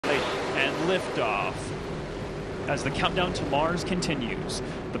And liftoff. As the countdown to Mars continues,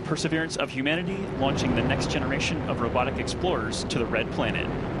 the perseverance of humanity launching the next generation of robotic explorers to the Red Planet.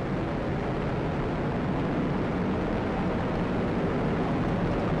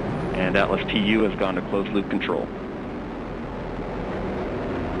 And Atlas TU has gone to closed loop control.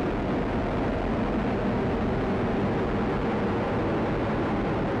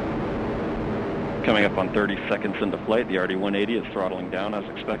 Coming up on 30 seconds into flight, the RD-180 is throttling down as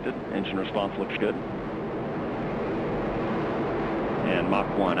expected. Engine response looks good. And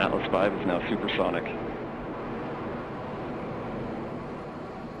Mach 1, Atlas V is now supersonic.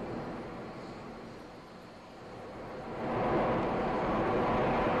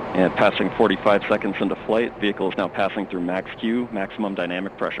 And passing 45 seconds into flight, vehicle is now passing through max Q, maximum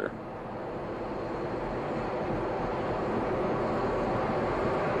dynamic pressure.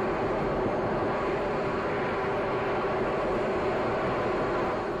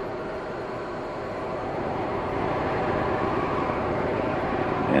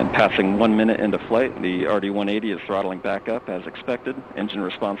 And passing 1 minute into flight, the RD-180 is throttling back up as expected. Engine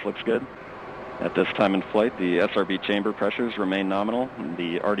response looks good. At this time in flight, the SRB chamber pressures remain nominal.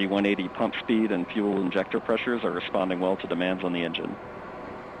 The RD-180 pump speed and fuel injector pressures are responding well to demands on the engine.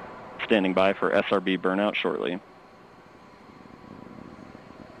 Standing by for SRB burnout shortly.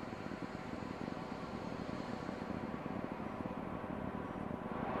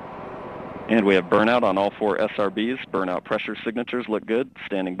 And we have burnout on all 4 SRBs. Burnout pressure signatures look good.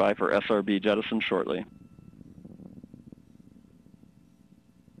 Standing by for SRB jettison shortly.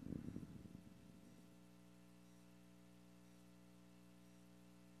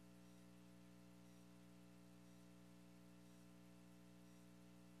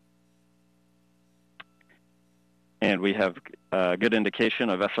 And we have a good indication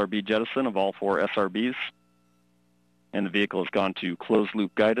of SRB jettison of all 4 SRBs. And the vehicle has gone to closed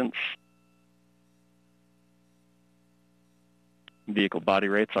loop guidance. Vehicle body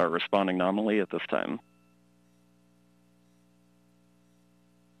rates are responding nominally at this time.